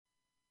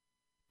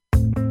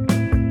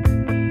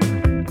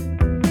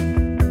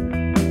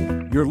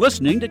You're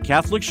listening to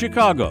Catholic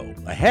Chicago.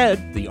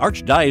 Ahead, the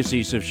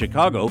Archdiocese of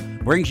Chicago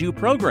brings you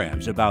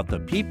programs about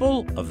the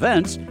people,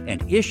 events,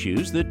 and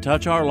issues that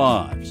touch our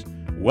lives.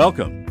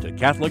 Welcome to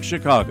Catholic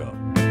Chicago.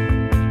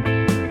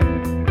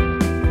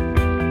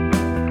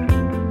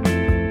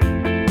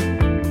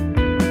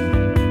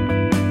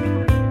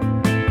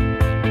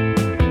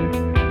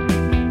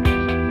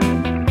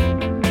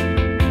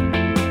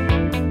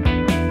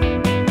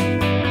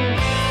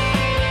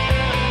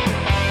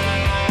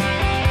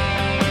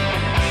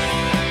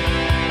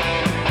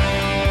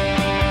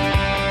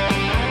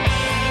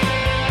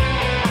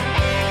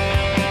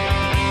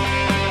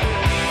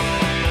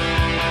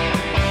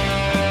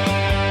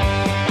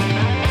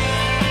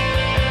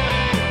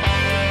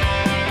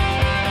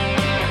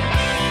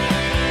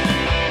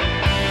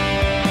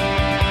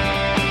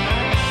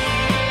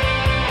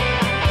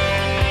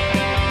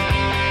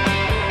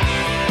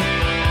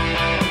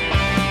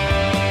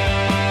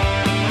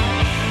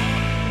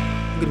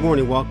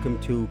 Welcome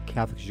to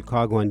Catholic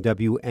Chicago on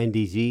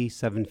WNDZ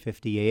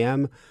 750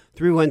 AM,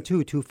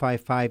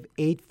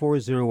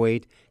 312-255-8408.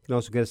 You can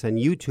also get us on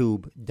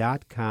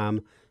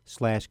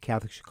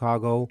youtube.com/Catholic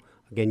Chicago.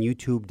 Again,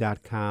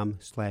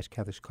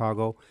 youtube.com/Catholic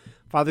Chicago.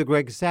 Father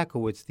Greg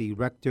Sakowicz, the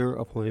rector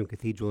of Holy Name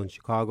Cathedral in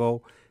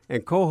Chicago,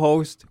 and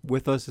co-host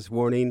with us this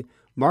morning,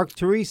 Mark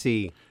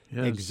Teresi,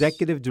 yes.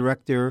 Executive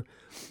Director.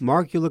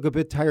 Mark, you look a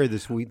bit tired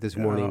this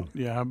morning.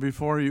 Yeah,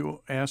 before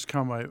you ask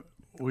how my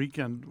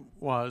weekend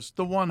was,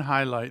 the one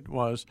highlight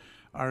was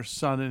our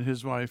son and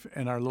his wife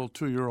and our little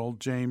 2-year-old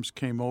James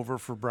came over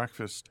for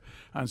breakfast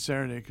on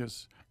Saturday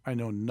because I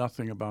know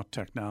nothing about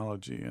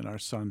technology, and our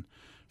son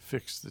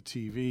fixed the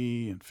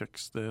TV and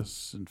fixed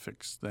this and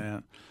fixed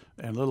that,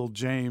 and little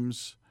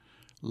James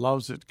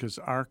loves it because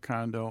our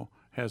condo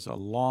has a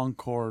long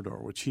corridor,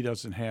 which he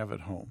doesn't have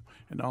at home,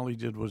 and all he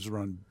did was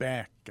run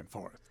back and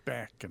forth.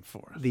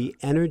 The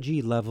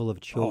energy level of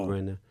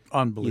children,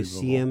 unbelievable. You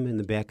see him in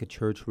the back of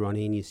church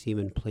running, you see him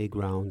in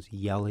playgrounds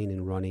yelling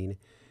and running.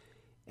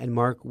 And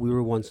Mark, we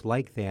were once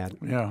like that.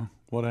 Yeah,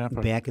 what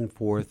happened? Back and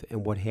forth,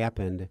 and what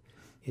happened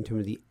in terms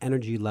of the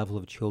energy level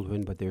of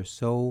children, but they're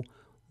so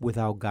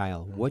without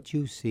guile. What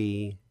you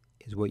see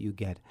is what you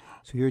get.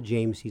 So here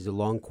James sees a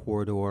long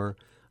corridor.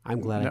 I'm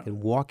glad I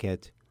can walk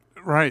it.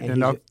 Right.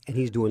 And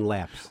he's doing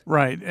laps.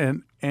 Right.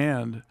 And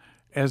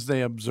as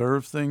they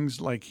observe things,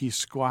 like he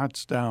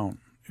squats down,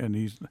 and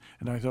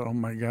I thought, oh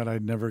my God,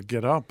 I'd never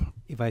get up.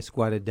 If I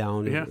squatted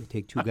down, it would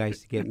take two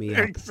guys to get me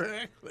up.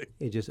 Exactly.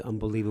 It's just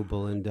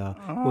unbelievable. And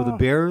the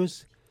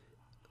Bears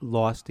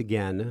lost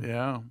again.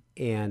 Yeah.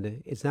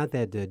 And it's not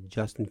that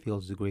Justin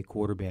Fields is a great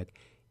quarterback.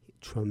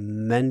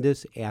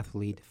 Tremendous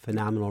athlete,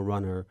 phenomenal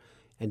runner,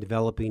 and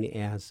developing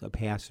as a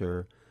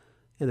passer.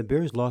 And the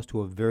Bears lost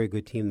to a very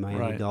good team, the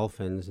Miami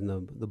Dolphins, and the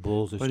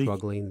Bulls are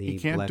struggling. He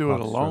can't do it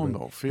alone,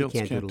 though. Fields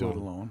can't do it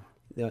alone.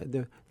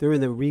 They're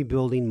in the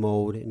rebuilding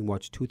mode, and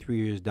watch 2-3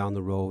 years down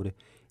the road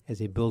as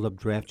they build up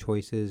draft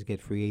choices,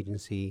 get free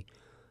agency.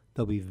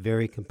 They'll be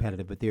very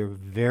competitive, but they're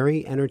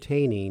very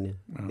entertaining.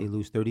 Oh. They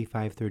lose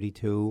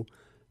 35-32.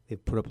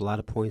 They've put up a lot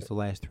of points the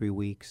last 3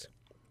 weeks.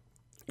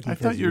 I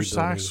thought your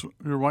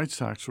White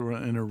Sox were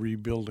in a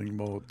rebuilding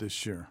mode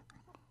this year.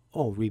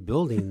 Oh,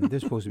 rebuilding.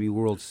 They're supposed to be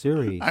World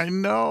Series. I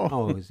know.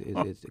 Oh,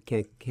 it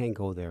can't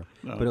go there.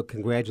 No. But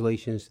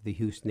congratulations to the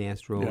Houston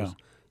Astros,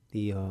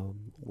 the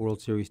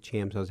World Series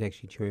champs. I was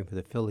actually cheering for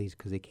the Phillies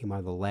because they came out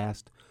of the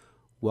last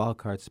wild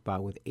card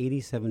spot with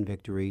 87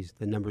 victories,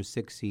 the number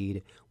 6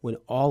 seed, went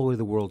all the way to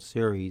the World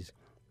Series,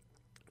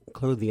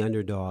 cleared the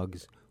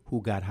underdogs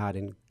who got hot,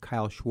 and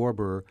Kyle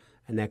Schwarber,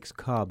 an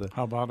ex-Cub.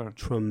 How about it?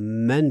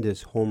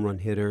 Tremendous home run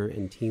hitter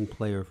and team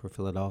player for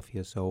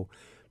Philadelphia. So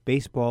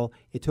baseball,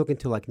 it took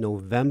until like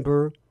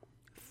November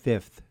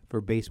 5th for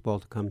baseball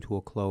to come to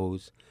a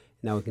close.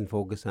 Now we can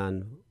focus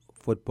on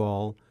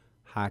football,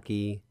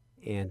 hockey,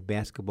 and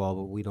basketball,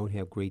 but we don't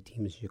have great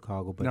teams in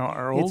Chicago. But now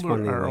our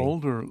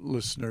older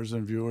listeners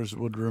and viewers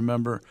would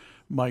remember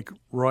Mike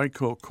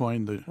Royko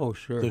coined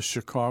the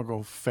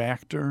Chicago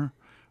factor,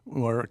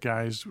 where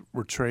guys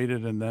were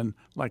traded and then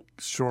like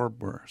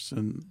Schwarber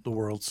in the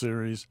World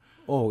Series.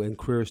 Oh, and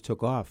careers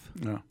took off.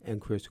 Yeah.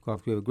 And careers took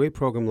off. We have a great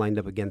program lined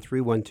up again,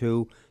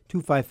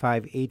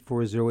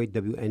 312-255-8408,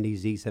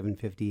 WNDZ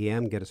 750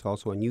 AM. Get us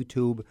also on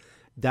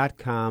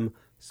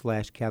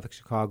youtube.com/Catholic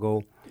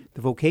Chicago.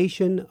 The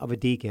vocation of a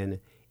deacon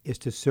is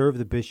to serve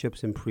the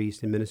bishops and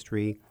priests in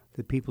ministry,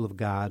 the people of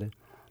God.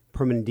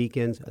 Permanent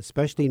deacons,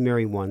 especially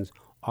married ones,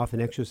 often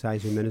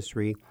exercise their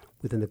ministry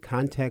within the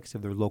context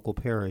of their local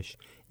parish.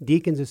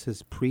 Deacons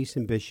assist priests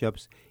and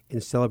bishops in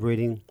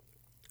celebrating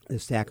the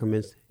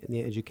sacraments and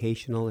the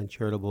educational and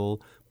charitable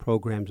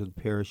programs of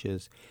the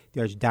parishes.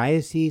 The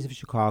Archdiocese of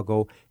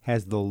Chicago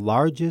has the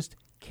largest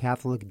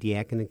Catholic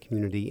diaconate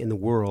community in the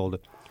world,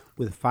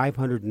 with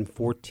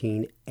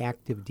 514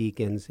 active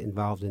deacons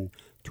involved in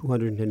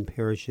 210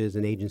 parishes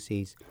and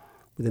agencies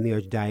within the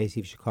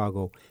Archdiocese of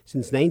Chicago.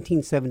 Since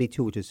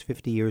 1972, which is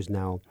 50 years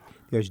now,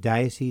 the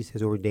Archdiocese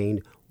has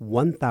ordained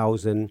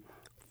 1,000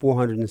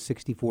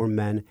 464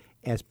 men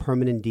as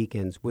permanent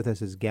deacons. With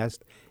us as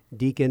guest,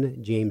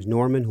 Deacon James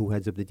Norman, who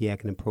heads up the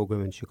diaconate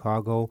program in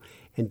Chicago,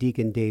 and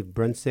Deacon Dave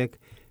Brunsick.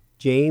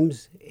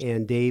 James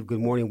and Dave,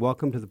 good morning.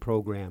 Welcome to the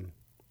program.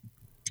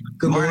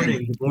 Good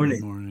morning. Good morning.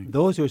 Good morning.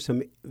 Those are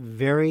some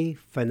very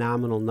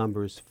phenomenal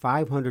numbers.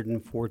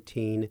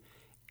 514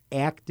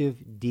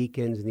 active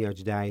deacons in the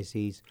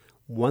Archdiocese,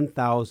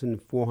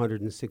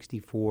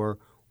 1,464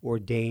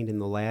 ordained in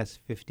the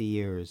last 50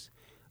 years.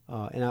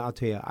 And I'll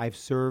tell you, I've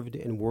served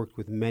and worked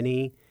with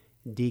many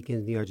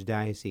deacons in the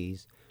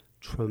Archdiocese,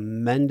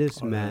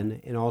 tremendous men,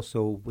 and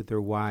also with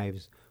their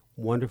wives,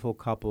 wonderful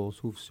couples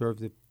who've served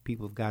the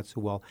people of God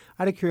so well.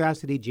 Out of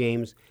curiosity,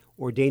 James,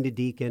 ordained a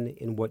deacon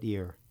in what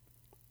year?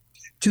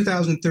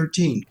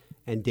 2013.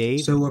 And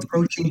Dave? So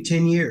approaching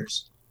 10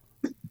 years.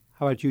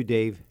 How about you,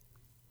 Dave?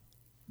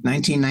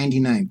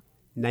 1999.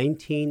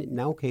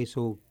 Okay,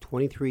 so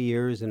 23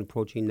 years and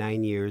approaching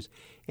 9 years.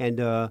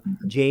 And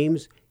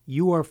James,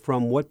 you are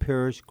from what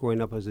parish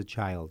growing up as a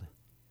child?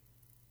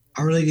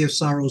 Our Lady of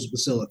Sorrows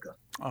Basilica.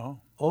 Oh,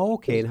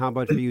 Okay, and how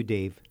about for you,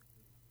 Dave?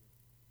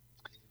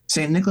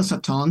 St. Nicholas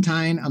of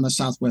Tolentine on the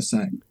southwest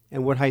side.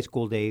 And what high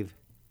school, Dave?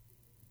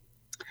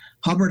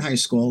 Hubbard High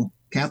School,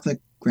 Catholic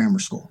Grammar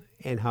School.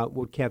 And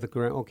what Catholic?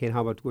 Okay, and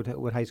how about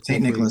what high school?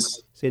 St. for you?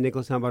 Nicholas. St.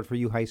 Nicholas. How about for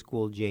you, high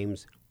school,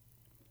 James?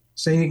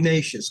 St.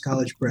 Ignatius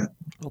College Prep.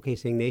 Okay,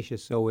 St.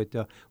 Ignatius. So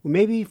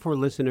maybe for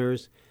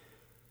listeners,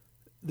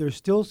 there's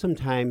still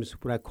sometimes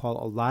what I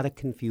call a lot of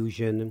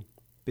confusion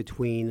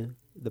between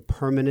the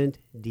permanent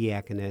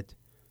diaconate,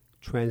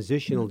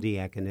 transitional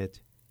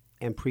diaconate,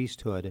 and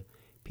priesthood.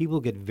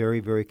 People get very,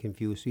 very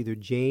confused. So either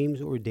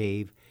James or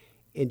Dave,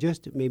 in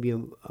just maybe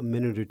a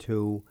minute or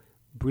two,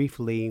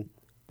 briefly,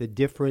 the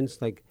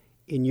difference, like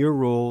in your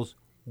roles,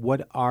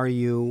 what are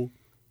you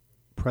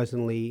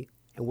presently,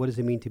 and what does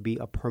it mean to be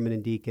a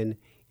permanent deacon in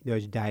the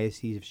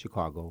Archdiocese of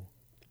Chicago?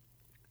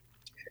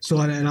 So,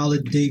 and I'll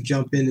let Dave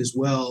jump in as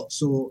well.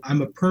 So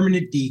I'm a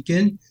permanent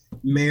deacon,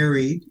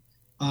 married.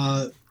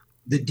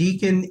 The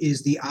deacon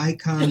is the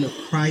icon of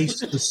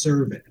Christ the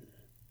servant.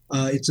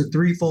 It's a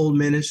threefold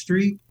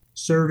ministry: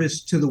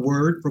 service to the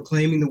word,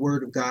 proclaiming the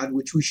word of God,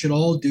 which we should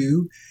all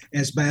do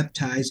as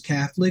baptized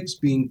Catholics,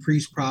 being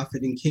priest,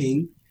 prophet, and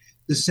king.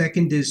 The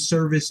second is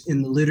service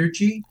in the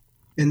liturgy.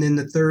 And then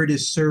the third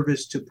is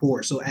service to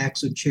poor, so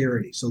acts of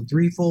charity. So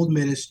threefold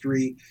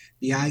ministry,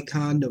 the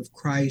icon of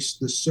Christ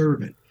the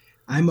servant.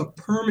 I'm a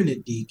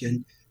permanent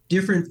deacon,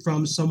 different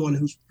from someone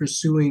who's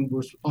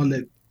was on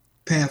the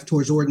path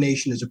towards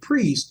ordination as a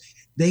priest.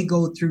 They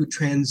go through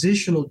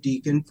transitional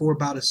deacon for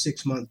about a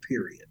 6-month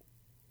period.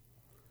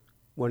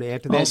 Want to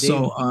add to that,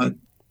 Also, Dave?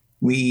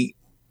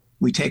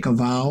 we take a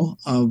vow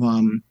of,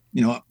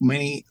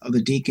 many of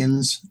the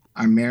deacons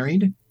are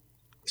married,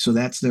 so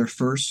that's their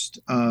first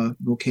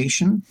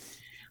vocation.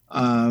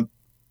 So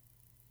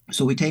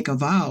we take a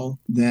vow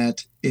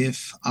that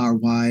if our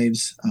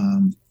wives,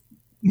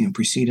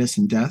 precede us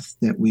in death,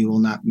 that we will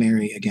not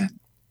marry again.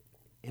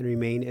 And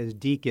remain as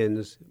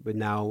deacons, but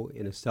now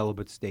in a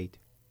celibate state.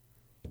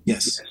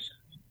 Yes.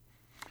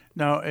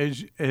 now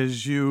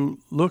as you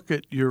look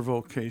at your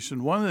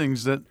vocation, one of the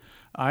things that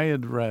I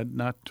had read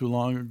not too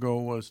long ago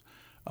was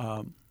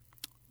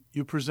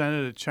you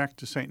presented a check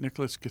to St.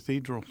 Nicholas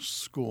Cathedral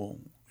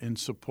School in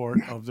support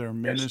of their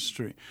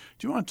ministry.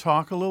 Do you want to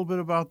talk a little bit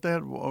about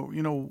that?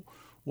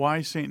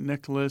 Why St.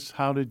 Nicholas?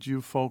 How did you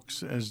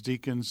folks as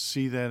deacons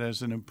see that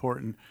as an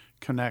important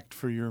connect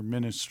for your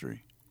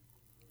ministry?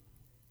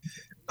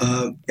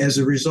 As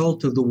a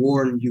result of the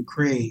war in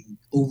Ukraine,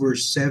 over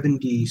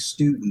 70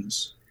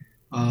 students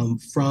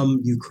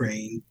from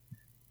Ukraine,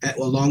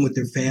 along with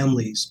their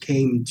families,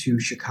 came to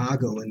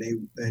Chicago,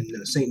 and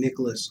St.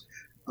 Nicholas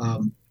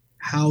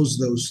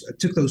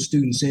took those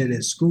students in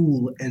at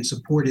school and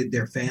supported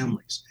their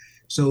families.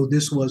 So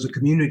this was a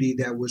community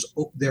that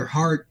their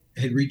heart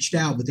had reached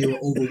out, but they were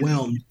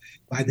overwhelmed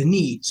by the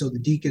need. So the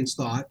deacons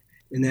thought,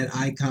 in that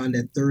icon,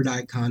 that third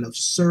icon of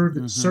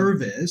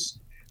service,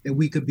 that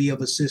we could be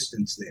of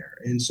assistance there.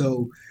 And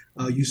so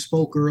you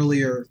spoke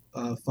earlier,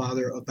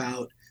 Father,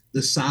 about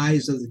the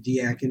size of the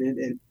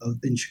diaconate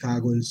in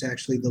Chicago, and it's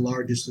actually the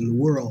largest in the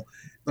world.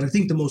 But I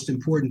think the most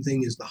important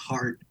thing is the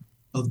heart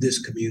of this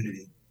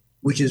community,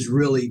 which has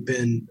really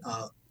been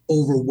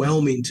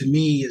overwhelming to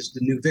me as the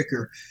new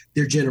vicar,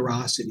 their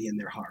generosity and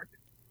their heart.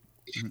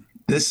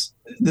 This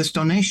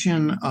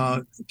donation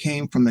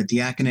came from the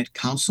Diaconate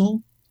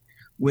Council,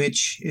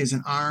 which is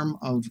an arm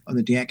of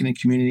the diaconate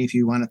community. If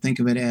you want to think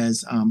of it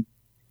as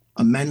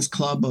a men's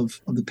club of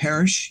the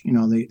parish,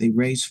 they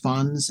raise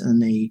funds and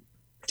they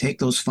take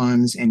those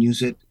funds and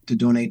use it to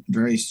donate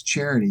various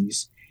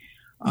charities.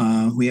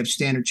 We have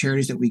standard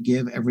charities that we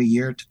give every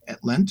year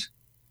at Lent,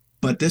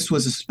 but this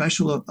was a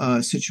special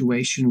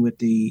situation with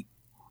the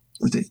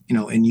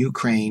in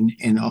Ukraine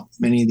and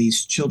many of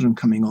these children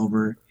coming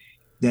over,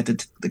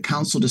 that the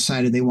council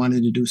decided they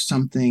wanted to do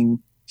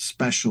something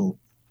special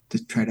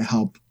to try to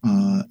help,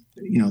 the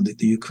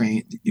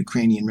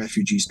Ukrainian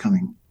refugees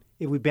coming.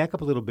 If we back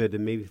up a little bit,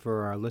 and maybe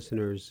for our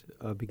listeners,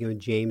 begin with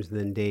James and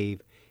then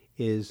Dave,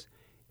 is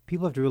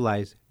people have to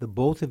realize the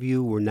both of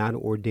you were not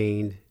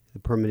ordained the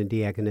permanent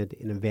diaconate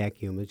in a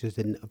vacuum. It just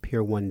didn't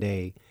appear one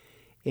day.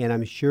 And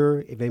I'm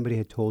sure if anybody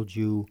had told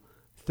you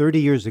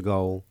 30 years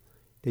ago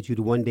that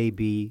you'd one day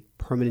be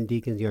permanent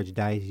deacons in the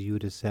Archdiocese, you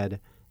would have said,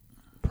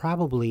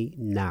 probably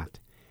not.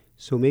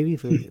 So maybe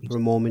for a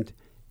moment,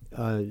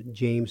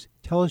 James,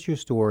 tell us your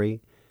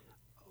story.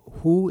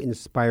 Who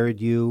inspired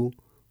you?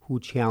 Who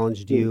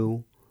challenged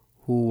you?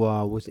 Who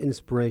was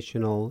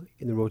inspirational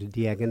in the road to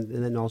diacon?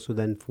 And then also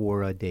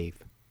for Dave.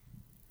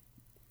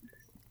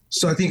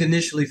 So I think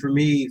initially for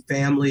me,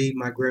 family,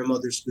 my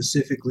grandmother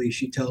specifically,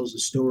 she tells a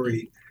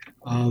story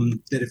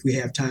that if we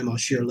have time, I'll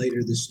share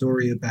later the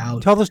story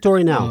about. Tell the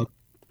story now.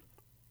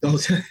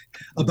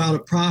 About a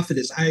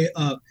prophetess.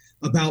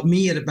 About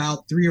me at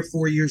about 3 or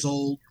 4 years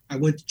old. I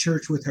went to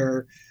church with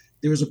her.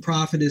 There was a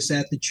prophetess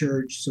at the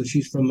church, so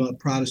she's from a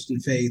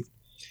Protestant faith.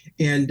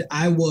 And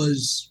I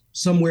was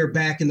somewhere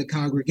back in the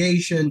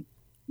congregation.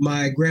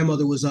 My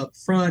grandmother was up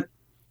front.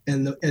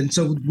 And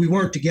so we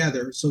weren't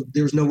together, so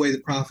there was no way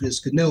the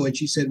prophetess could know. And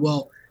she said,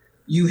 well,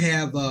 you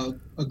have a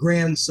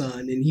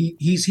grandson, and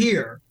he's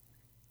here,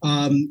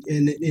 and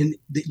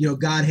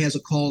God has a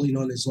calling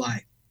on his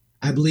life.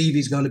 I believe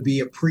he's going to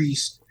be a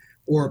priest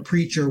or a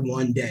preacher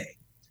one day.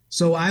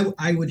 So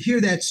I would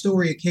hear that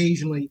story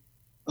occasionally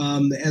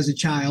as a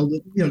child,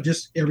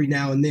 just every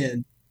now and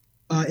then.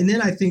 And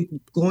then I think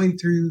going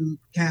through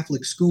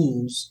Catholic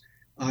schools,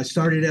 I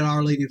started at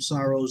Our Lady of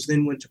Sorrows,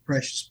 then went to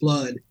Precious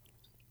Blood.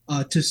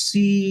 To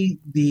see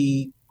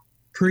the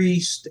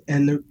priest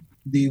and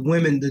the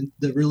women,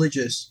 the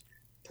religious,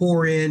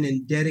 pour in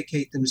and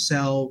dedicate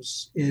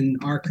themselves in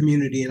our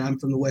community, and I'm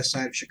from the west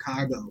side of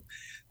Chicago,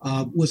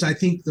 was, I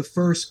think, the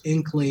first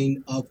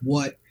inkling of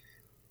what,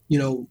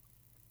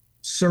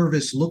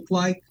 service looked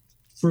like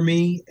for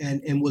me,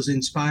 and was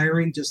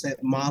inspiring, just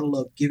that model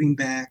of giving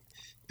back,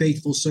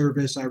 faithful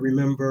service. I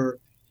remember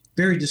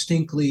very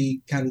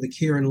distinctly kind of the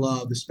care and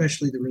love,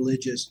 especially the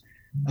religious,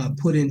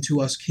 put into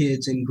us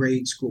kids in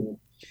grade school.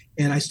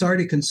 And I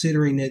started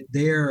considering it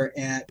there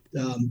at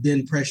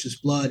then Precious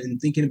Blood, and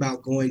thinking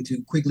about going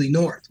to Quigley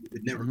North. We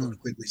would never go to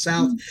Quigley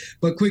South,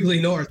 but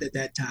Quigley North at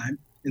that time,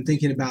 and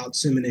thinking about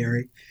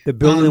seminary. The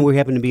building we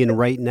happen to be in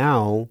right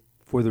now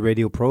for the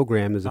radio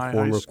program is a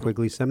former school.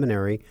 Quigley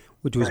Seminary,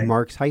 which was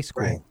Mark's high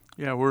school. Right.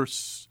 Yeah,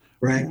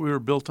 we were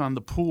built on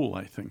the pool,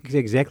 I think.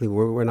 Exactly.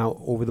 We're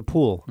now over the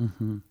pool.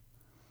 Mm-hmm.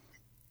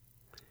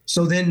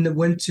 So then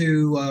went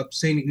to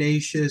St.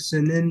 Ignatius,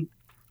 and then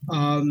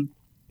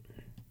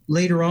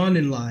later on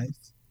in life,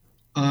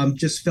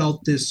 just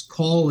felt this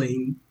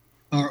calling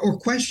or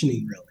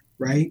questioning, really,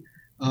 right?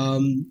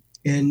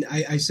 And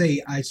I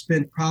say I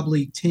spent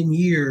probably 10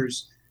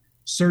 years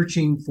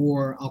searching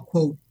for, I'll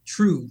quote,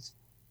 truth,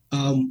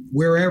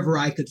 wherever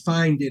I could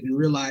find it, and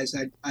realized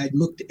I'd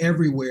looked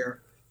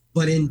everywhere,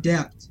 but in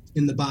depth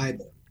in the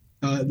Bible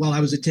while I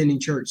was attending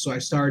church. So I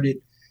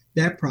started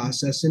that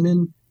process, and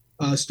then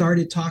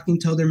started talking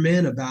to other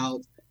men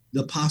about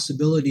the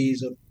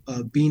possibilities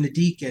of being a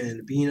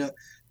deacon, being a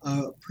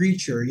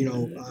preacher,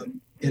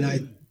 and I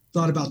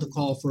thought about the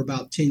call for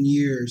about 10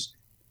 years,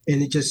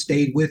 and it just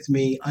stayed with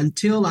me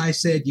until I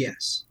said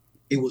yes.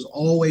 It was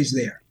always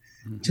there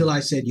until I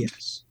said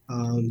yes.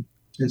 And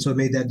so I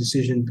made that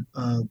decision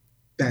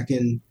back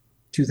in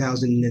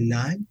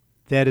 2009.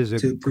 That is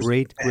a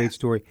great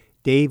story.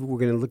 Dave, we're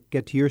going to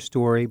get to your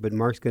story, but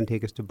Mark's going to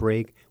take us to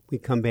break. We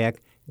come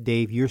back.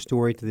 Dave, your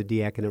story to the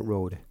Diaconate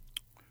Road.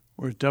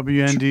 We're at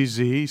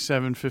WNDZ,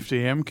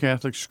 750 AM,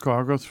 Catholic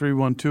Chicago,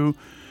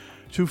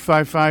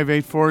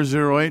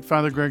 312-255-8408.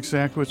 Father Greg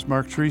Sakowicz,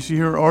 Mark Tracy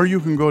here. Or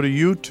you can go to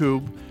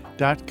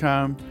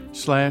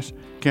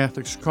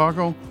youtube.com/Catholic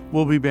Chicago.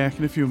 We'll be back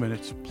in a few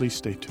minutes. Please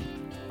stay tuned.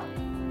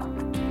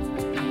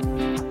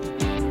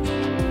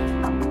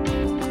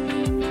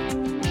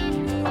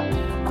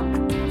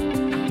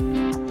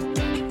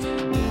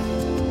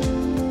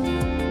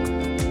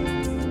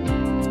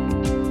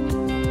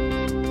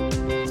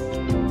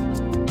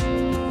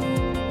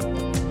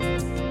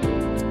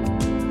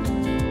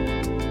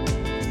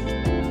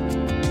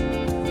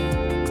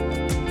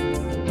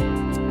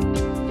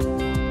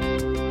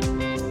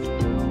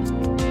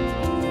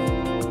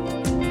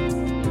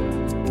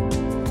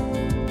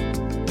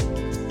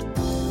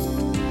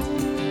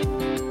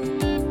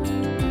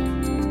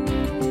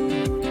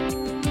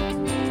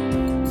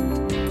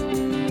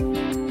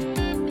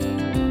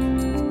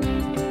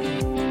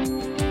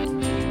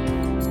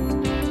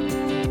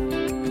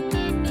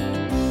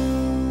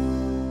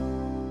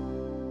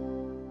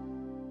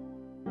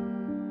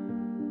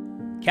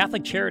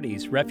 Catholic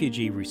Charities'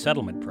 Refugee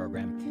Resettlement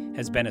Program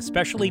has been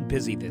especially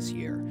busy this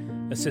year,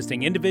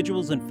 assisting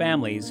individuals and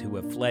families who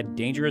have fled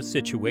dangerous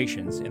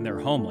situations in their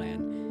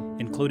homeland,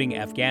 including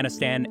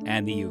Afghanistan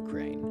and the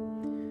Ukraine.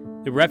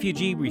 The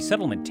Refugee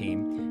Resettlement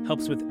Team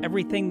helps with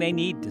everything they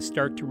need to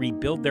start to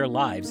rebuild their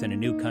lives in a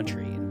new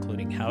country,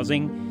 including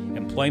housing,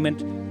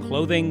 employment,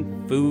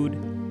 clothing, food,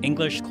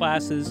 English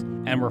classes,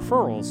 and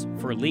referrals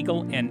for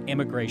legal and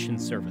immigration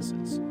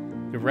services.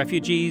 The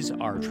refugees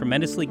are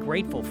tremendously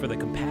grateful for the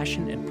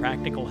compassion and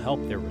practical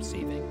help they're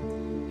receiving,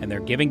 and they're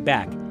giving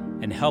back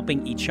and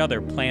helping each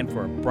other plan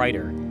for a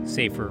brighter,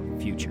 safer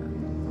future.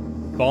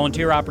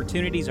 Volunteer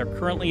opportunities are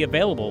currently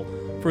available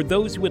for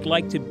those who would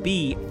like to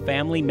be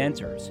family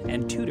mentors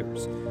and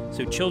tutors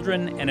so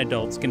children and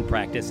adults can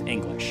practice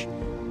English.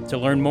 To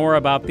learn more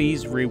about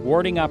these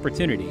rewarding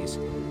opportunities,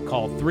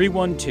 call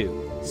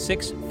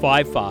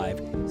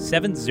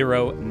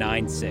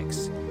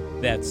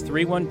 312-655-7096. That's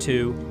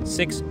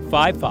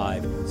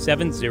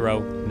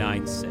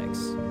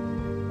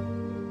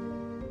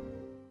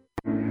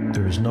 312-655-7096.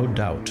 There is no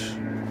doubt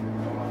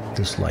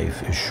this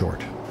life is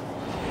short.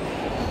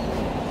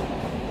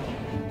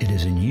 It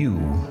is in you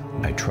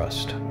I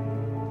trust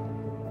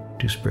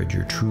to spread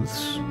your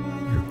truths,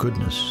 your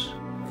goodness,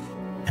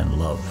 and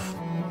love.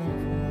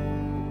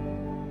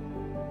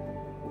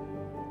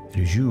 It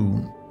is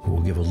you who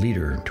will give a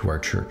leader to our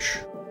church.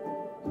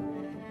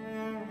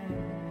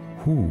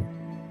 Who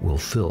will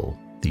fill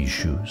these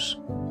shoes?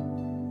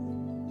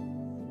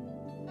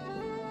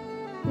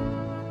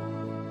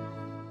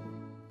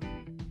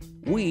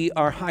 We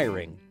are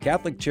hiring.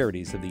 Catholic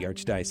Charities of the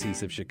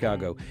Archdiocese of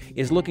Chicago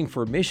is looking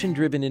for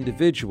mission-driven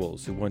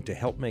individuals who want to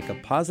help make a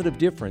positive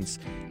difference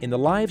in the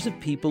lives of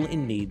people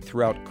in need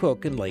throughout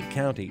Cook and Lake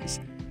counties.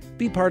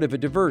 Be part of a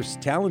diverse,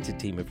 talented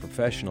team of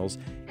professionals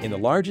in the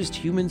largest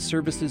human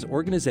services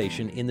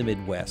organization in the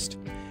Midwest.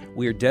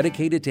 We are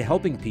dedicated to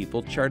helping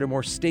people chart a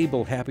more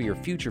stable, happier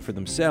future for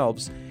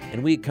themselves,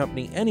 and we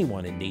accompany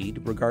anyone in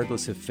need,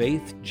 regardless of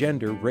faith,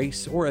 gender,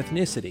 race, or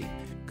ethnicity.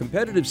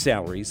 Competitive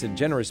salaries and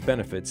generous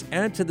benefits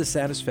add to the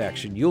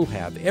satisfaction you'll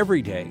have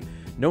every day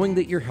knowing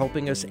that you're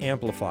helping us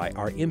amplify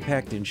our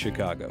impact in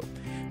Chicago.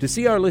 To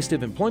see our list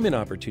of employment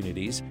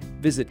opportunities,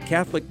 visit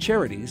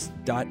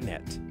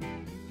CatholicCharities.net.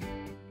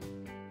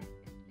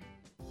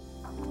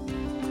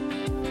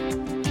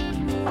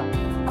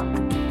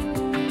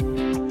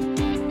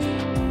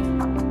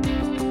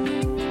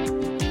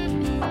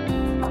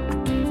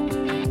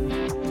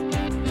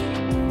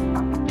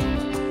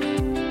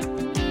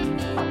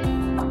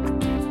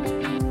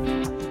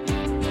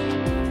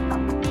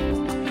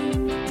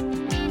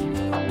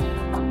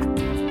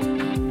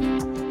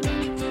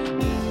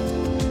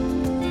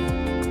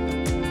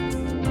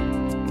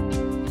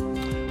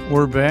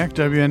 We're back,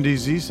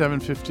 WNDZ,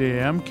 750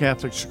 AM,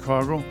 Catholic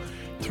Chicago,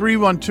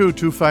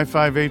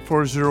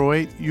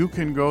 312-255-8408. You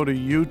can go to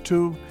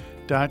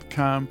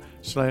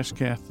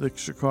youtube.com/Catholic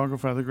Chicago.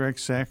 Father Greg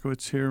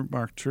Sakowicz here,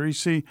 Mark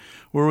Teresi.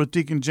 We're with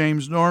Deacon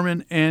James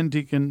Norman and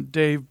Deacon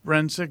Dave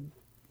Brensick.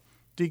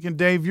 Deacon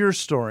Dave, your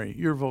story,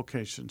 your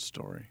vocation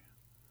story.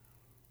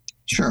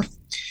 Sure.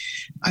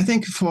 I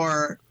think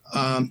for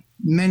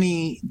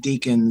many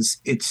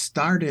deacons, it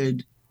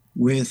started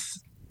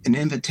with an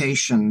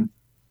invitation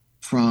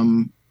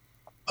from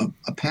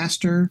a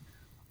pastor,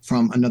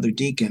 from another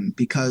deacon,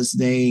 because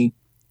they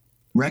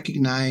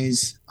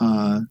recognize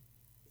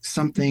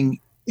something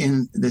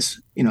in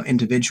this,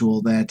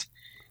 individual that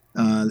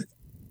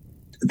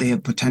they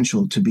have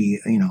potential to be,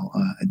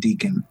 a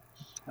deacon.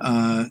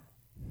 I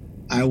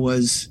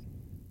was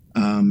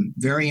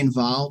very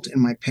involved in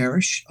my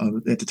parish.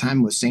 At the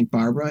time, it was St.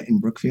 Barbara in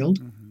Brookfield.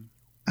 Mm-hmm.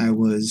 I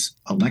was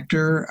a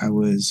lector. I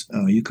was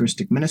a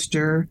Eucharistic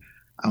minister.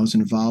 I was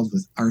involved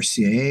with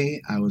RCIA.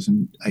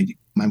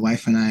 My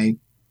wife and I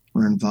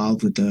were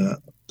involved with the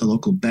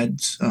local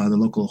beds, the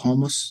local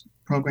homeless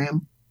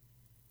program.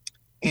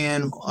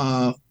 And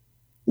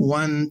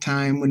one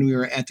time when we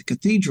were at the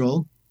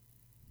cathedral,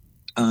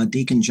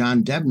 Deacon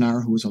John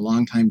Debnar, who was a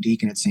longtime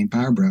deacon at St.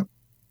 Barbara,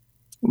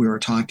 we were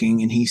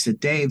talking, and he said,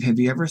 "Dave, have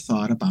you ever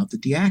thought about the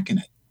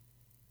diaconate?"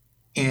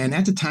 And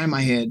at the time,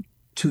 I had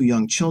 2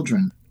 young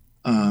children.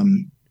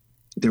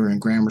 They were in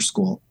grammar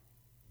school.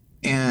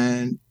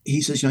 And he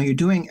says, you're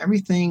doing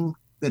everything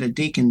that a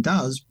deacon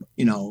does,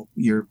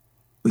 you're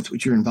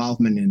with your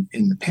involvement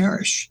in the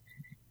parish.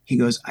 He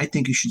goes, I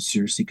think you should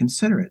seriously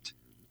consider it.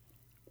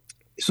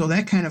 So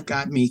that kind of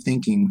got me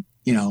thinking,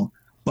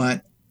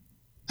 but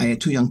I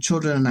had 2 young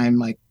children, and I'm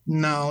like,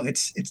 no,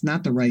 it's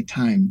not the right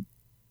time.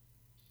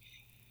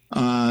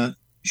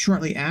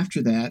 Shortly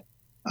after that,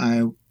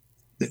 a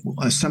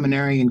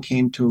seminarian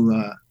came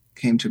to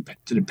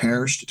the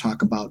parish to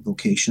talk about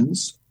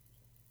vocations.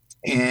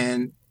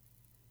 And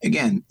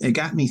again, it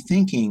got me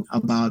thinking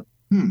about,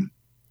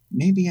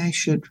 maybe I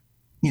should,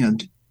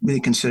 really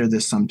consider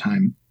this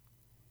sometime.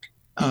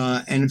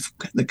 And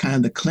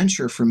the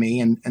clincher for me,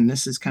 and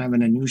this is kind of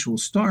an unusual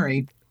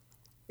story,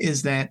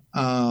 is that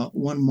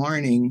one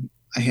morning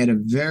I had a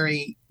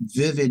very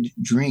vivid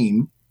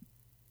dream,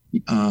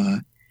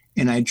 and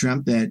I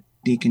dreamt that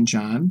Deacon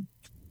John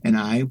and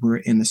I were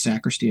in the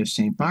sacristy of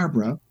St.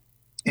 Barbara,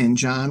 and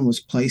John was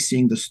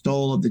placing the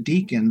stole of the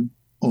deacon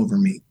over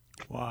me.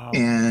 Wow.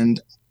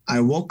 And I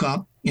woke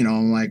up,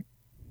 like,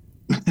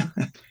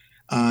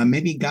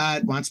 maybe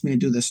God wants me to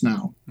do this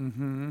now.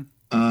 Mm-hmm.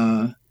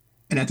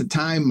 And at the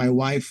time, my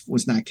wife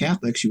was not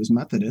Catholic. She was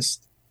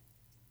Methodist.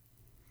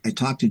 I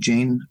talked to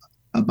Jane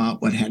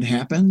about what had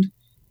happened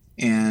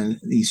and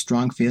these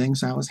strong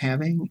feelings I was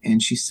having.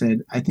 And she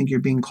said, I think you're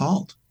being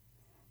called.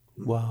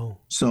 Wow.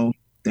 So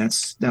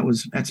that's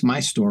my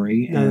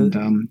story.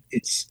 And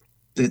it's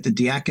the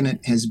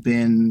diaconate has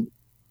been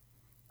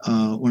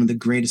one of the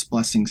greatest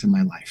blessings in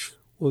my life.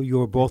 Well,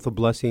 you're both a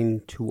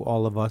blessing to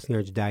all of us in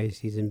the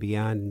Archdiocese and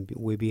beyond, and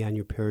way beyond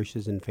your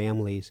parishes and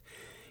families.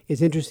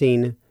 It's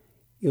interesting,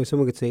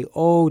 someone could say,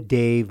 "Oh,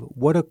 Dave,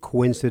 what a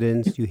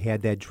coincidence you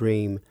had that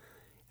dream."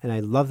 And I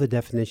love the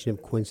definition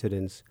of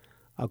coincidence.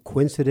 A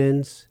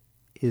coincidence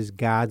is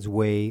God's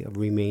way of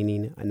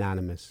remaining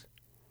anonymous.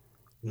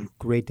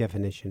 Great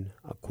definition.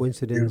 A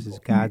coincidence is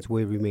God's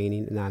way of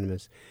remaining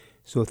anonymous.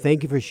 So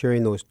thank you for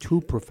sharing those two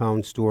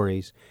profound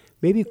stories.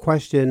 Maybe a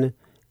question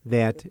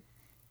that,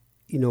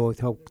 to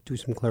help do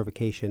some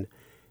clarification.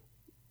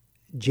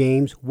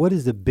 James, what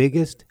is the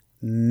biggest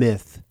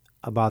myth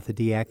about the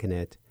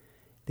diaconate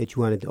that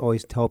you want to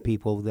always tell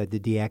people that the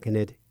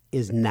diaconate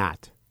is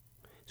not?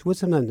 So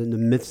what's some of the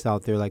myths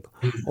out there, like,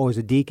 oh, as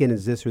a deacon,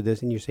 is this or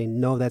this? And you're saying,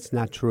 no, that's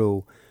not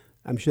true.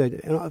 I'm sure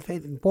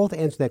both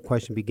answer that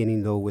question,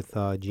 beginning, though, with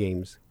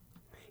James.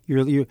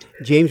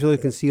 James, really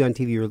can see on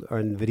TV or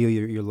on video,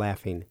 you're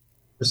laughing.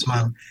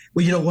 Smiling.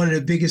 Well, one of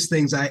the biggest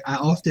things I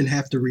often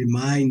have to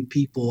remind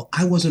people,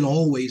 I wasn't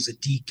always a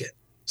deacon.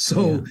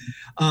 So,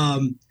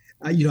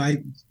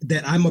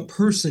 that I'm a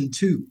person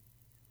too.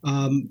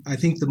 I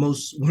think one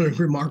of the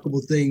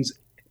remarkable things,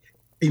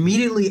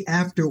 immediately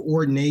after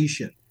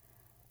ordination,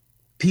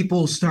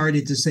 people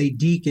started to say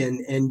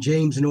deacon, and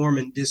James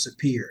Norman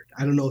disappeared.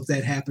 I don't know if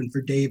that happened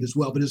for Dave as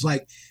well, but it's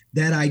like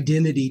that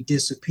identity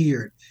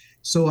disappeared.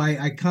 So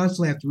I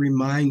constantly have to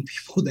remind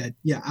people that,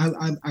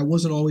 I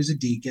wasn't always a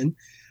deacon.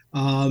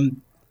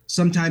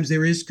 Sometimes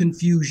there is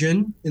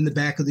confusion in the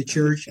back of the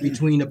church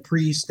between a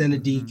priest and a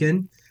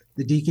deacon.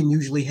 The deacon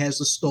usually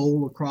has a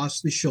stole across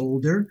the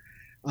shoulder.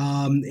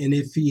 And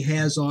if he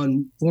has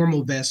on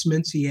formal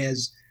vestments, he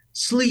has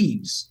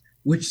sleeves,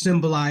 which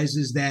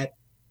symbolizes that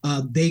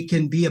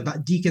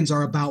deacons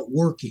are about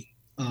working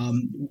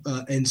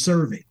and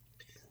serving.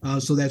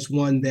 So that's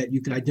one that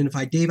you can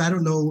identify. Dave, I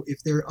don't know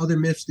if there are other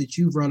myths that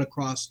you've run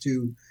across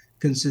to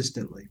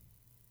consistently.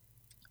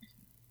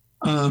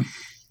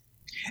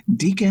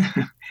 Deacon,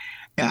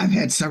 I've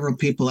had several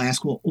people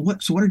ask, well,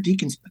 what are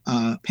deacons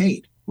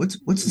paid? What's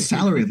the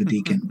salary of a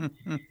deacon?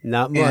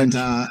 Not much.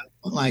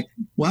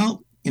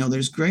 And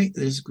there's great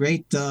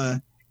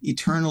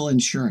eternal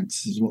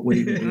insurance is what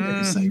we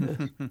say.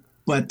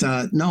 But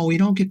no, we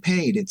don't get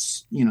paid.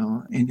 It's,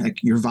 and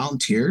like, you're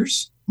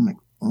volunteers. I'm like,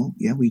 oh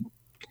yeah, we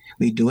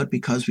do it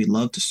because we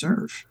love to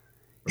serve.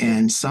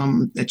 And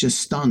that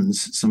just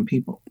stuns some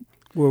people.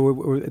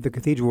 We're at the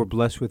cathedral, we're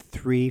blessed with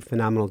three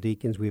phenomenal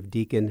deacons. We have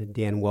Deacon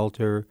Dan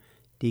Welter,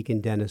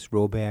 Deacon Dennis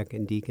Roback,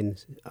 and Deacon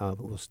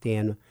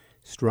Stan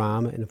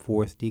Strom, and the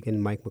fourth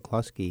Deacon Mike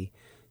McCluskey.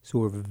 So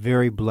we're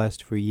very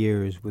blessed for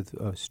years with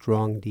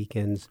strong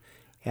deacons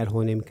at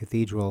Holy Name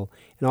Cathedral.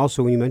 And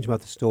also, when you mentioned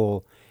about the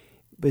stole,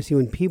 but see,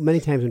 many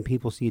times when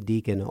people see a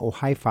deacon, oh,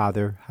 hi,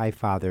 Father,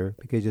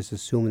 because just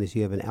assuming that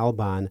you have an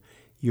Alban,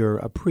 you're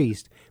a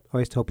priest. I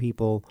always tell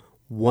people,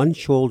 one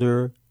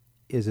shoulder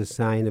is a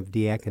sign of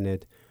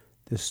diaconate.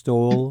 The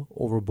stole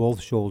over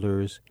both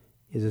shoulders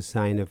is a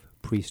sign of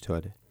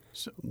priesthood.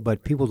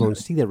 But people don't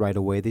see that right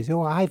away. They say,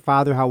 oh, hi,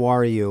 Father, how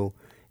are you?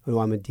 Oh,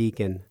 I'm a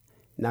deacon.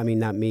 I mean,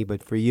 not me,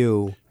 but for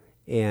you.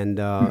 And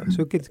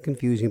so it gets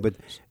confusing, but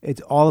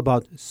it's all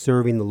about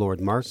serving the Lord.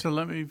 Mark? So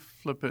let me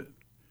flip it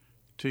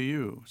to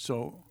you.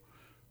 So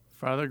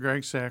Father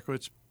Greg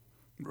Sakowicz,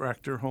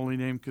 rector, Holy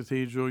Name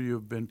Cathedral,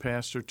 you've been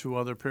pastor to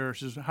other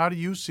parishes. How do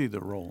you see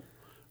the role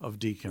of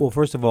deacon? Well,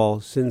 first of all,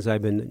 since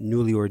I've been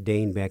newly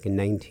ordained back in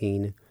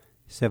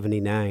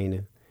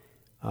 1979,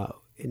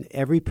 in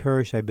every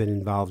parish I've been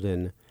involved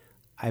in,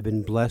 I've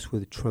been blessed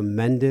with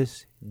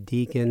tremendous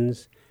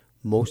deacons,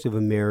 most of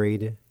them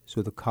married,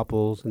 so the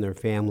couples and their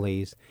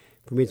families.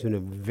 For me, it's been a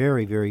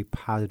very, very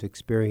positive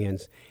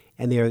experience.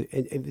 And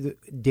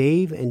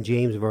Dave and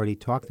James have already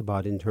talked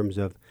about it in terms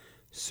of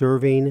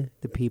serving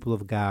the people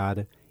of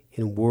God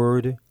in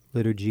word,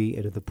 liturgy,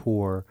 and to the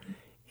poor.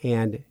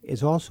 And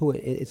it's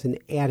an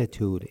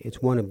attitude.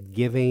 It's one of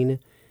giving.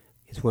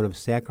 It's one of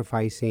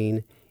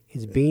sacrificing.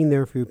 It's being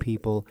there for your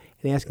people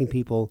and asking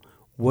people,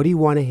 what do you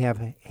want to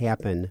have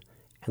happen?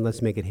 And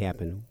let's make it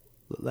happen.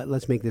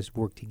 Let's make this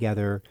work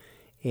together.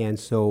 And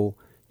so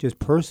just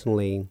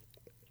personally,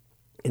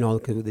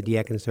 because the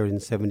diacon started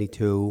in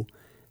 1972,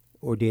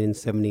 ordained in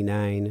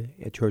 1979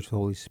 at Church of the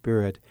Holy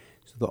Spirit.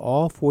 So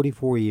all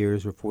 44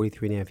 years or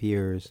 43 and a half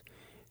years,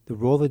 the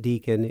role of the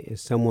deacon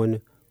is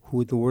someone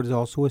who the word is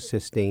also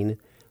assisting,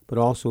 but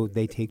also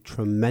they take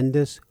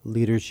tremendous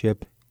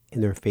leadership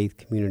in their faith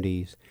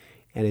communities,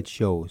 and it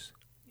shows.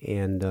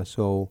 And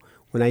so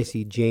when I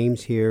see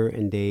James here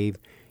and Dave,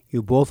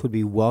 you both would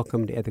be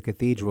welcomed at the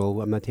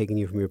cathedral. I'm not taking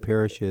you from your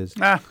parishes,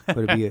 but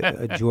it'd be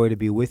a joy to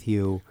be with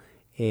you.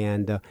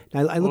 And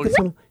I look at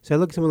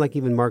someone like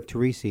even Mark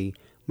Teresi.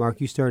 Mark,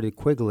 you started at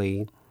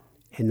Quigley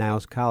and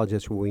Niles College.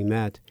 That's where we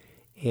met.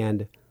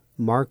 And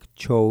Mark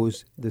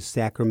chose the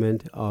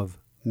sacrament of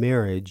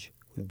marriage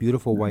with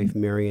beautiful wife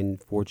Mary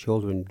and 4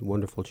 children,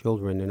 wonderful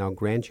children, and now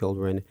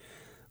grandchildren.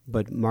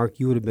 But Mark,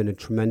 you would have been a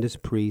tremendous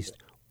priest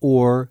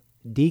or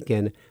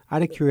deacon.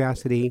 Out of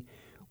curiosity,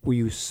 Were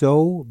you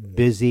so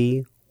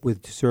busy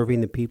with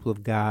serving the people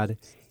of God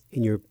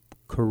in your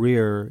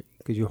career,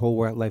 because your whole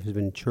life has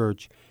been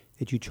church,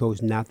 that you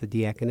chose not the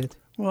diaconate?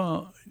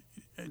 Well,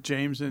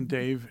 James and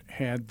Dave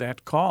had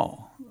that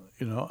call.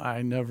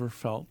 I never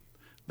felt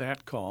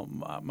that call.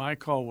 My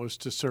call was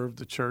to serve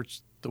the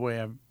church the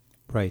way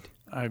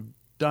I've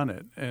done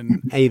it,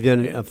 and you've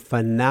done a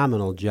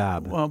phenomenal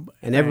job. Well,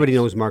 and everybody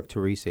knows Mark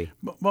Teresi.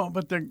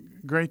 But the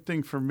great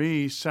thing for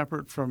me,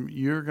 separate from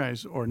your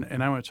guys,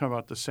 and I want to talk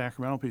about the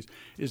sacramental piece,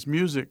 is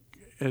music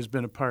has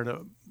been a part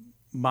of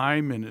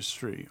my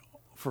ministry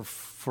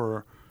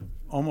for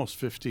almost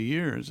 50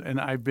 years, and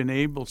I've been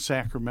able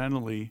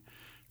sacramentally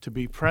to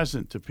be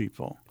present to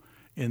people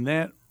in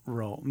that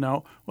role.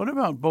 Now, what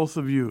about both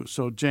of you?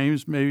 So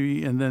James,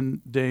 maybe, and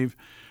then Dave.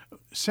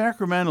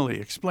 Sacramentally,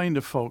 explain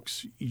to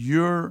folks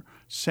your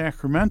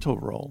sacramental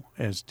role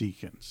as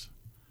deacons.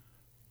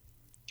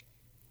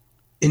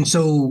 And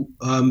so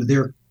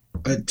there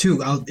are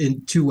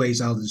in two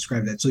ways I'll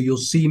describe that. So you'll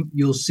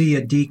see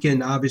a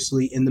deacon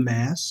obviously in the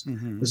Mass,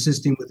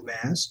 assisting with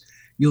Mass.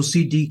 You'll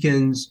see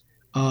deacons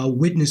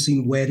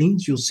witnessing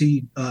weddings. You'll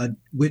see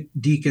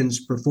deacons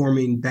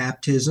performing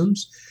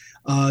baptisms.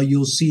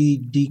 You'll see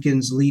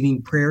deacons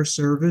leading prayer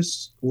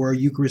service or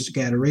Eucharistic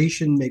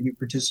adoration, maybe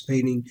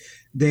participating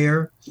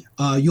there.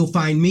 You'll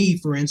find me,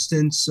 for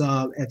instance,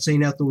 at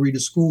St. Ethelreda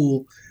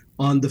School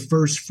on the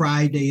first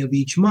Friday of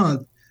each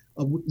month,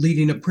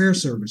 leading a prayer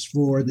service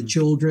for the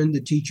children,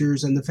 the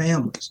teachers, and the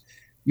families.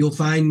 You'll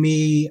find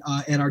me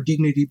at our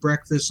Dignity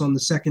Breakfast on the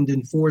second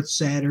and fourth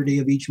Saturday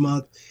of each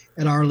month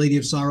at Our Lady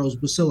of Sorrows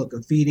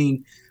Basilica,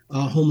 feeding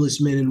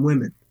homeless men and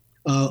women,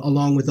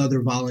 along with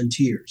other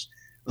volunteers.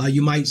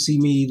 You might see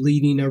me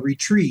leading a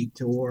retreat,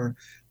 or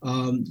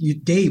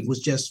Dave was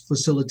just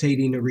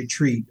facilitating a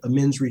retreat, a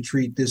men's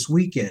retreat this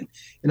weekend.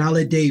 And I'll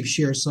let Dave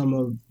share some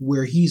of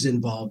where he's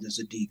involved as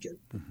a deacon.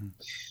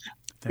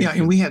 Yeah,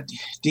 and we have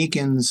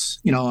deacons,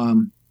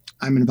 I'm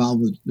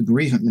involved with the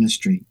bereavement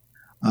ministry,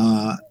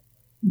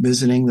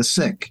 visiting the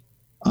sick.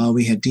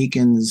 We had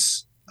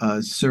deacons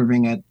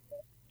serving at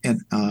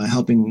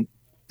helping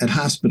at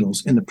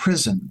hospitals, in the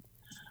prison.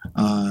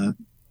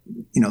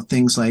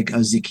 Things like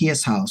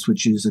Zacchaeus House,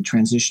 which is a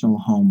transitional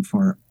home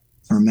for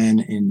men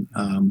in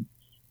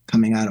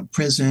coming out of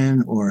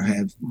prison or who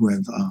have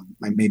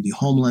may be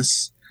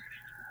homeless.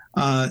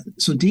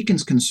 So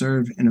deacons can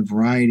serve in a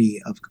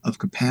variety of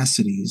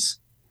capacities.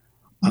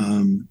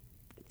 And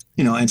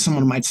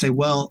someone might say,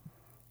 well,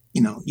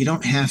 you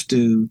don't have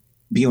to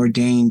be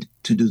ordained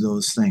to do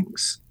those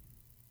things,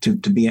 to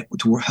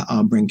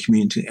bring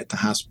community at the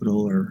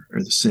hospital or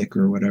the sick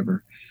or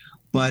whatever.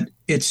 But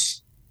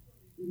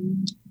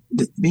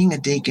being a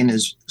deacon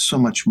is so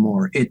much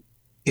more. It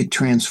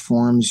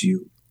transforms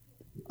you,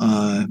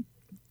 and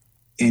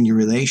your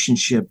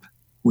relationship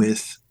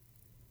with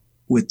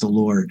the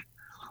Lord.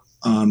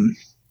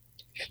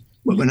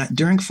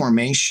 During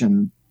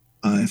formation,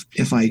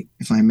 if I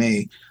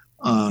may,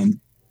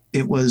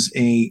 it was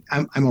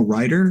I'm a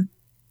writer,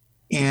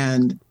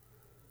 and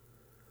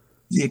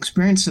the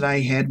experience that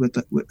I had with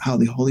how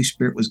the Holy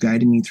Spirit was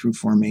guiding me through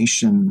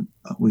formation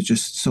was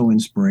just so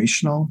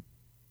inspirational.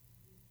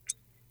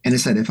 And I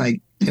said, if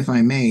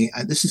I may,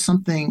 this is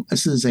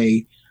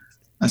a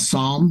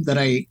psalm that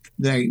I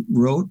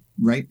wrote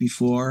right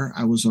before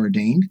I was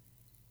ordained.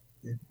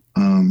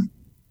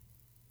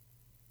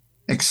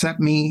 Accept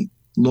me,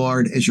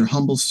 Lord, as your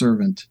humble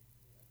servant.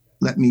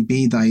 Let me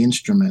be thy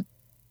instrument.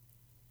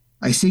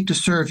 I seek to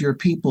serve your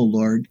people,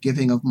 Lord,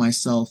 giving of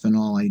myself in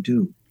all I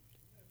do.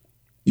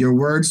 Your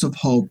words of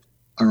hope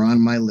are on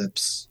my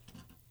lips.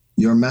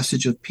 Your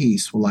message of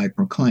peace will I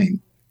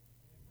proclaim.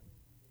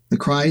 The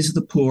cries of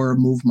the poor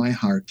move my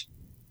heart.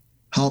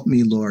 Help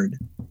me, Lord,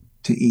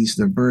 to ease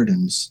their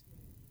burdens.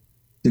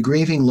 The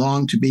grieving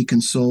long to be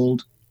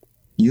consoled.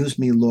 Use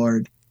me,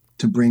 Lord,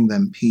 to bring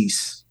them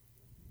peace.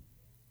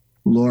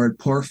 Lord,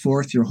 pour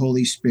forth your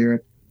Holy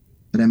Spirit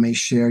that I may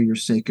share your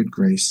sacred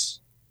grace.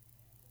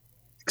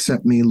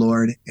 Accept me,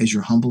 Lord, as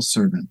your humble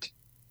servant.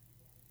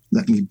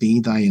 Let me be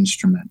thy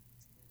instrument.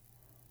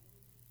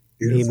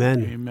 Beautiful.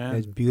 Amen.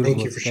 That's beautiful.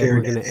 Thank you for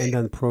sharing. We're going to end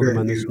on the program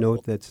on this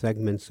note, that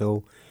segment.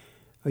 So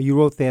you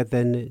wrote that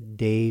then,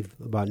 Dave,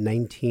 about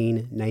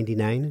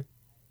 1999?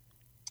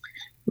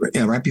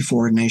 Yeah, right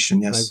before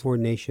ordination, yes. Right before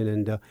ordination.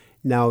 And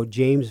now,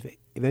 James, if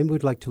anyone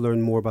would like to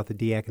learn more about the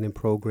diaconate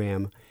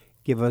program,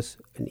 give us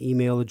an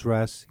email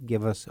address,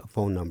 give us a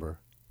phone number.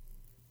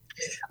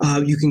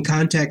 You can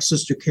contact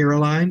Sister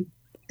Caroline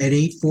at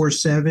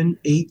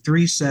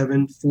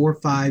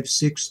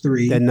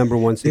 847-837-4563. That number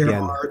once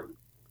again.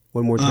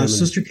 One more time.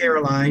 Sister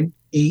Caroline,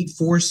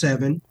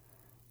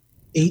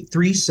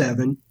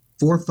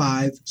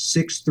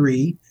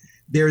 847-837-4563.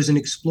 There is an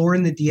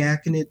Exploring the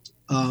Diaconate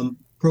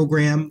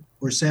program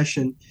or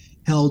session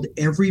held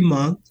every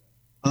month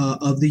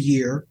of the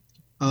year.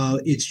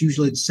 It's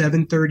usually at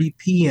 7:30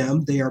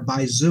 p.m. They are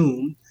by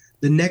Zoom.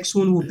 The next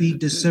one will be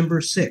December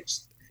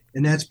 6th,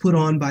 and that's put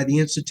on by the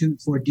Institute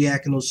for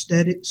Diaconal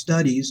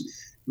Studies,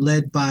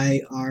 led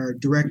by our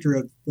Director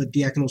of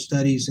Diaconal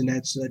Studies, and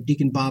that's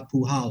Deacon Bob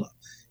Puhala.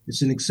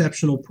 It's an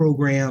exceptional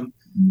program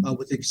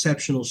with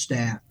exceptional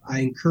staff. I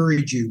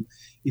encourage you,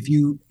 if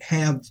you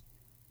have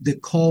the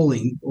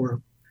calling,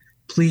 or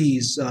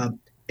please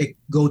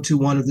go to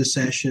one of the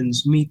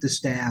sessions, meet the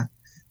staff,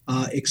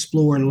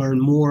 explore and learn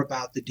more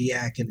about the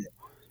diaconate.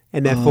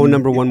 And that phone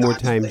number one more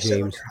time,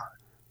 James.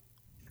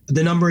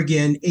 The number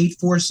again,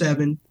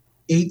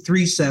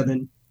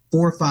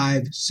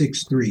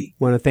 847-837-4563. I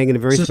want to thank in a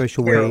very Sister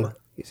special Caroline. way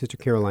Sister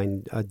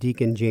Caroline,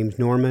 Deacon James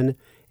Norman,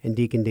 and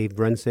Deacon Dave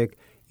Brensick.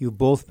 You've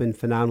both been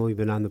phenomenal. You've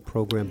been on the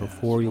program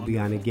before. You'll be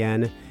on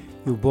again.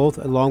 You both,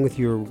 along with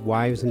your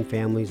wives and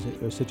families,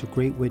 are such a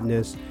great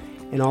witness.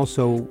 And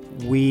also,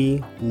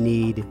 we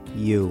need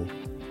you.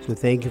 So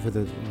thank you for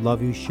the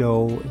love you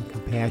show and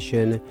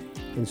compassion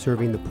in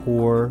serving the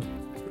poor,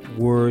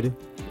 word,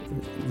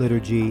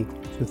 liturgy.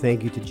 So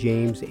thank you to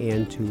James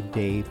and to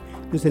Dave.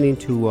 Listening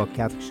to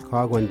Catholic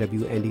Chicago on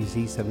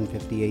WNDZ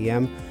 750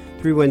 AM,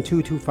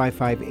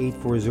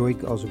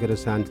 312-255-8408. Also get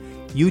us on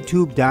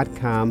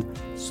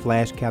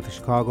youtube.com/Catholic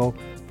Chicago.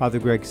 Father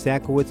Greg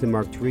Sakowitz and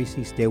Mark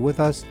Teresi, stay with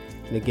us.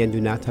 And again,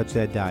 do not touch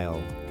that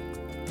dial.